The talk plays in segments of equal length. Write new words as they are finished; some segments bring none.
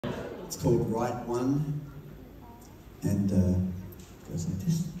It's called Wright 1, and goes like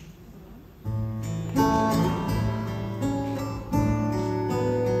this.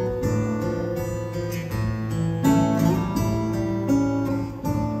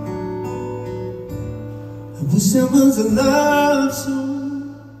 I wish there was a love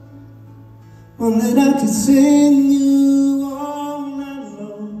song, one that I could sing you all night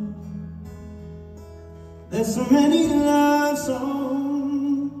long. There's so many love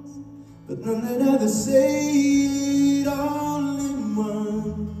songs, but none that ever say it all in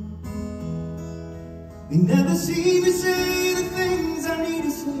one. They never see me say the things I need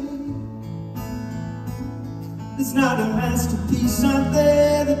to say. There's not a masterpiece out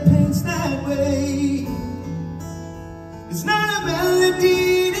there that paints that way. There's not a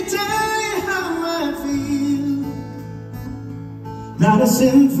melody to tell you how I feel, not a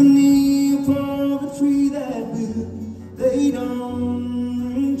symphony of poetry that will lay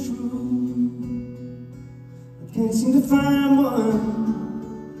down ring true. I can't seem to find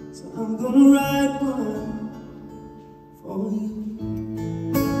one, so I'm gonna write one for you.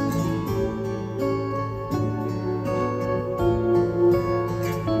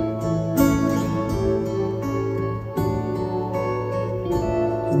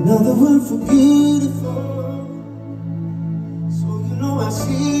 Another word for beautiful, so you know I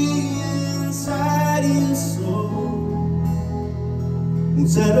see inside your soul. Won't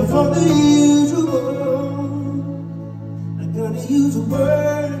settle for the usual, not gonna use a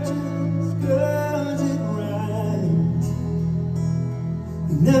word just 'cause it rhymes.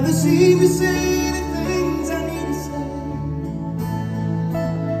 You never see me say the things I need to say.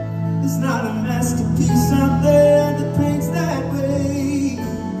 There's not a masterpiece out there that paints that way.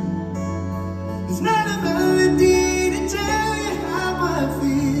 There's not a melody to tell you how I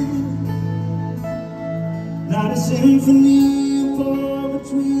feel, not a symphony of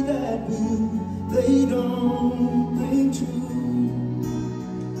poetry that will they don't ring true.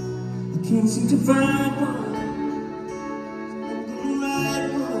 I can't seem to find one, so I'm gonna write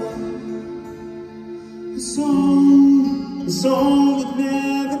one. A song that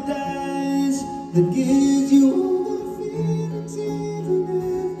never dies, that gives you all the feelings even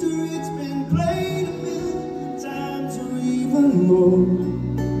after it's been played a million times or even more,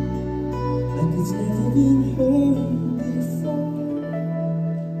 like it's never been heard before.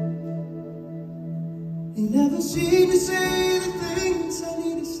 You never see me say the things I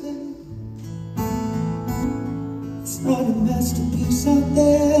need to say. It's not a masterpiece out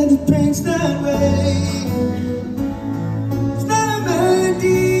there